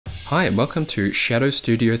Hi and welcome to Shadow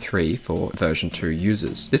Studio 3 for version 2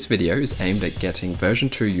 users. This video is aimed at getting version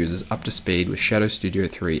 2 users up to speed with Shadow Studio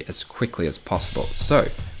 3 as quickly as possible. So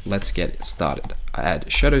let's get started. I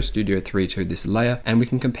add Shadow Studio 3 to this layer and we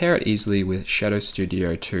can compare it easily with Shadow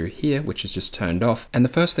Studio 2 here, which is just turned off. And the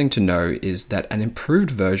first thing to know is that an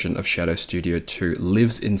improved version of Shadow Studio 2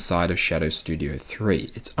 lives inside of Shadow Studio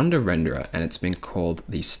 3. It's under renderer and it's been called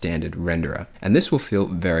the standard renderer. And this will feel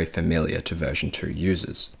very familiar to version 2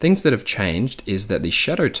 users. Things that have changed is that the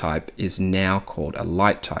shadow type is now called a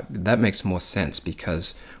light type. That makes more sense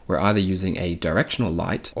because we're either using a directional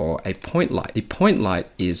light or a point light. The point light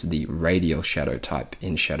is the radial shadow type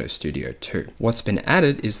in Shadow Studio 2. What's been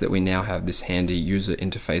added is that we now have this handy user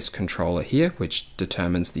interface controller here, which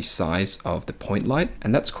determines the size of the point light,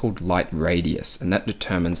 and that's called light radius, and that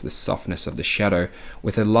determines the softness of the shadow,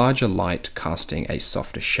 with a larger light casting a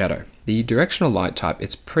softer shadow. The directional light type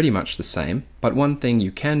is pretty much the same, but one thing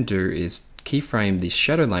you can do is keyframe the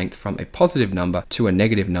shadow length from a positive number to a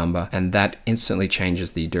negative number, and that instantly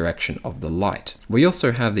changes the direction of the light. We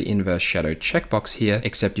also have the inverse shadow checkbox here,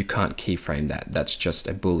 except you can't keyframe that. That's just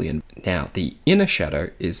a boolean. Now, the inner shadow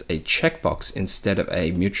is a checkbox instead of a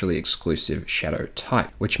mutually exclusive shadow type,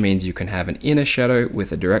 which means you can have an inner shadow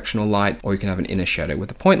with a directional light, or you can have an inner shadow with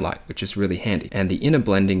a point light, which is really handy. And the inner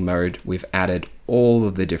blending mode, we've added all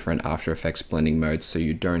of the different After Effects blending modes so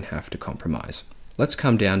you don't have to compromise. Let's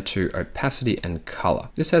come down to opacity and color.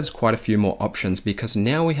 This has quite a few more options because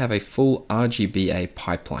now we have a full RGBA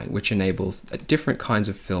pipeline, which enables different kinds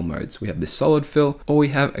of fill modes. We have the solid fill, or we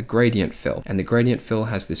have a gradient fill. And the gradient fill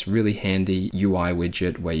has this really handy UI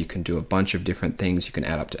widget where you can do a bunch of different things. You can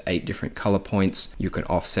add up to 8 different color points. You can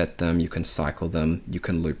offset them, you can cycle them, you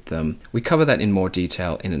can loop them. We cover that in more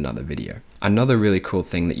detail in another video. Another really cool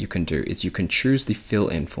thing that you can do is you can choose the fill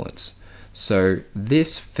influence. So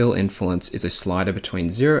this fill influence is a slider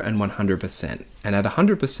between 0 and 100%. And at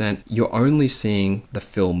 100%, you're only seeing the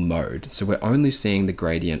fill mode. So we're only seeing the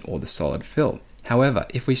gradient or the solid fill. However,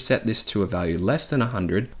 if we set this to a value less than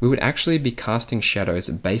 100, we would actually be casting shadows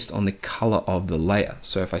based on the color of the layer.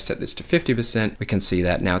 So if I set this to 50%, we can see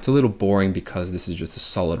that. Now it's a little boring because this is just a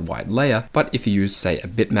solid white layer, but if you use, say, a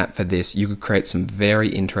bitmap for this, you could create some very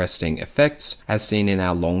interesting effects as seen in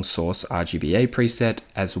our long source RGBA preset,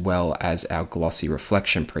 as well as our glossy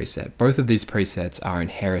reflection preset. Both of these presets are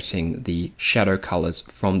inheriting the shadow colors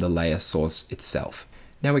from the layer source itself.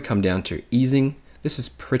 Now we come down to easing. This is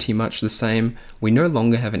pretty much the same. We no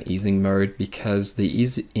longer have an easing mode because the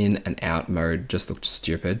ease in and out mode just looked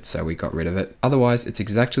stupid, so we got rid of it. Otherwise, it's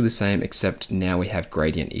exactly the same, except now we have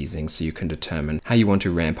gradient easing, so you can determine how you want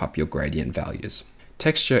to ramp up your gradient values.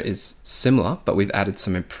 Texture is similar, but we've added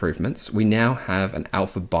some improvements. We now have an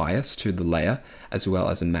alpha bias to the layer, as well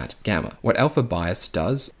as a matte gamma. What alpha bias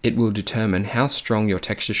does, it will determine how strong your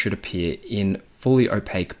texture should appear in fully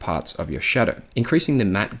opaque parts of your shadow. Increasing the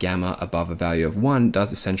matte gamma above a value of 1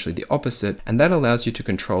 does essentially the opposite, and that allows you to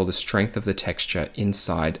control the strength of the texture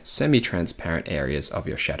inside semi-transparent areas of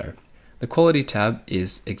your shadow. The quality tab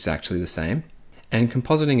is exactly the same. And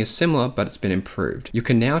compositing is similar, but it's been improved. You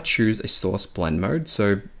can now choose a source blend mode.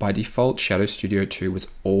 So by default, Shadow Studio 2 was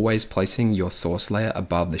always placing your source layer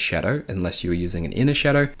above the shadow unless you were using an inner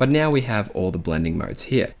shadow. But now we have all the blending modes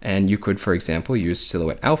here. And you could, for example, use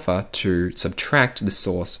Silhouette Alpha to subtract the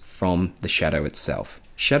source from the shadow itself.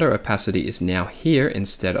 Shadow opacity is now here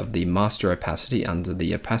instead of the master opacity under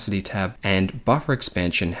the opacity tab, and buffer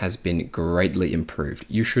expansion has been greatly improved.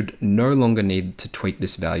 You should no longer need to tweak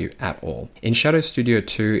this value at all. In Shadow Studio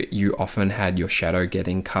 2, you often had your shadow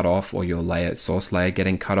getting cut off or your source layer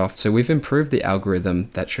getting cut off. So we've improved the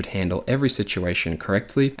algorithm that should handle every situation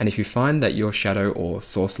correctly. And if you find that your shadow or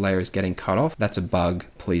source layer is getting cut off, that's a bug,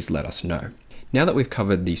 please let us know. Now that we've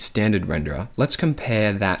covered the standard renderer, let's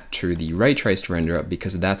compare that to the Raytraced renderer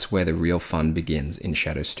because that's where the real fun begins in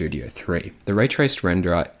Shadow Studio 3. The Raytraced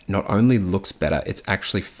renderer not only looks better, it's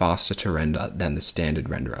actually faster to render than the standard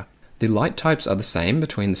renderer. The light types are the same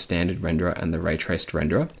between the standard renderer and the Raytraced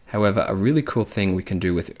renderer. However, a really cool thing we can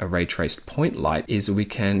do with a Raytraced point light is we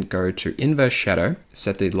can go to inverse shadow,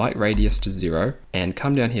 set the light radius to 0, and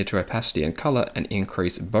come down here to opacity and color and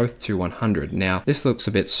increase both to 100. Now, this looks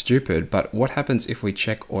a bit stupid, but what happens if we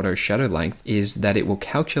check auto shadow length is that it will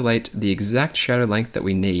calculate the exact shadow length that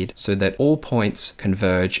we need so that all points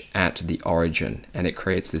converge at the origin, and it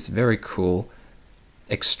creates this very cool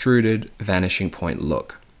extruded vanishing point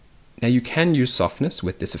look. Now you can use softness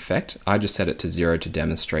with this effect. I just set it to 0 to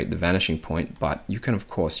demonstrate the vanishing point, but you can of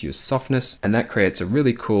course use softness, and that creates a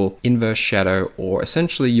really cool inverse shadow, or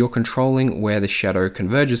essentially you're controlling where the shadow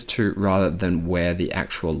converges to rather than where the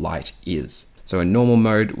actual light is. So in normal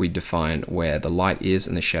mode, we define where the light is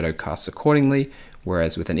and the shadow casts accordingly,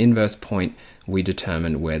 whereas with an inverse point, we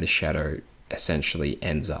determine where the shadow essentially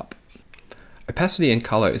ends up. Opacity and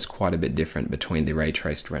color is quite a bit different between the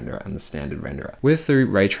Raytraced renderer and the standard renderer. With the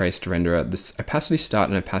Raytraced renderer, this opacity start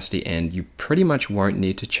and opacity end, you pretty much won't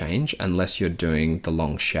need to change unless you're doing the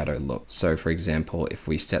long shadow look. So for example, if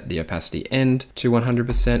we set the opacity end to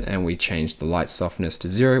 100% and we change the light softness to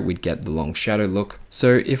 0, we'd get the long shadow look.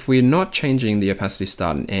 So if we're not changing the opacity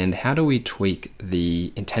start and end, how do we tweak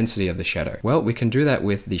the intensity of the shadow? Well, we can do that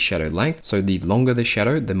with the shadow length. So the longer the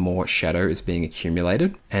shadow, the more shadow is being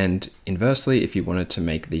accumulated. And inversely, if you wanted to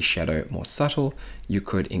make the shadow more subtle, you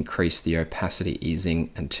could increase the opacity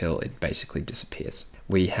easing until it basically disappears.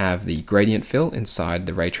 We have the gradient fill inside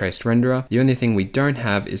the Raytraced renderer. The only thing we don't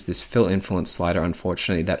have is this fill influence slider,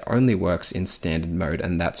 unfortunately. That only works in standard mode,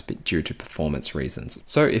 and that's due to performance reasons.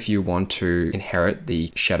 So if you want to inherit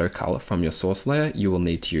the shadow color from your source layer, you will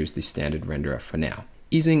need to use the standard renderer for now.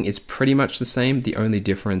 Easing is pretty much the same, the only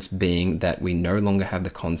difference being that we no longer have the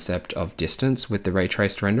concept of distance with the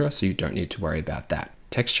Raytraced renderer, so you don't need to worry about that.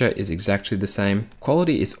 Texture is exactly the same.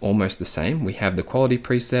 Quality is almost the same. We have the quality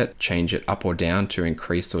preset, change it up or down to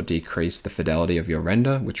increase or decrease the fidelity of your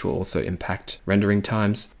render, which will also impact rendering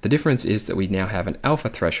times. The difference is that we now have an alpha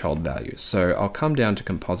threshold value. So I'll come down to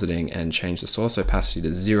compositing and change the source opacity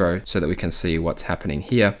to 0 so that we can see what's happening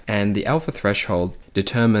here. And the alpha threshold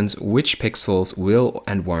determines which pixels will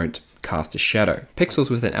and won't cast a shadow. Pixels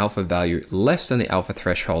with an alpha value less than the alpha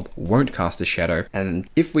threshold won't cast a shadow, and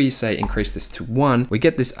if we say increase this to 1, we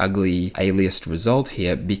get this ugly aliased result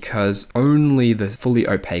here because only the fully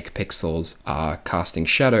opaque pixels are casting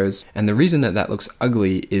shadows, and the reason that that looks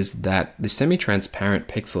ugly is that the semi-transparent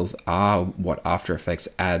pixels are what After Effects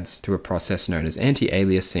adds to a process known as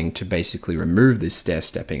anti-aliasing to basically remove these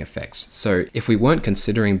stair-stepping effects. So if we weren't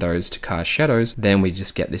considering those to cast shadows, then we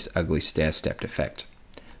just get this ugly stair-stepped effect.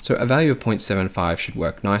 So a value of 0.75 should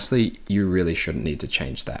work nicely. You really shouldn't need to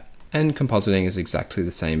change that. And compositing is exactly the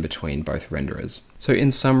same between both renderers. So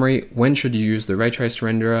in summary, when should you use the Raytraced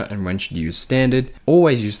renderer and when should you use standard?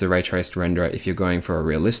 Always use the Raytraced renderer if you're going for a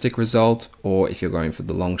realistic result or if you're going for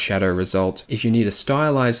the long shadow result. If you need a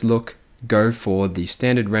stylized look, go for the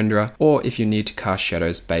standard renderer, or if you need to cast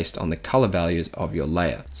shadows based on the color values of your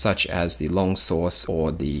layer, such as the long source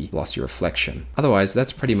or the glossy reflection. Otherwise,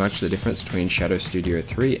 that's pretty much the difference between Shadow Studio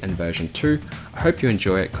 3 and version 2. I hope you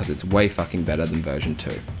enjoy it because it's way fucking better than version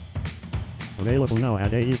 2. Available now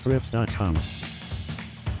at aescripts.com.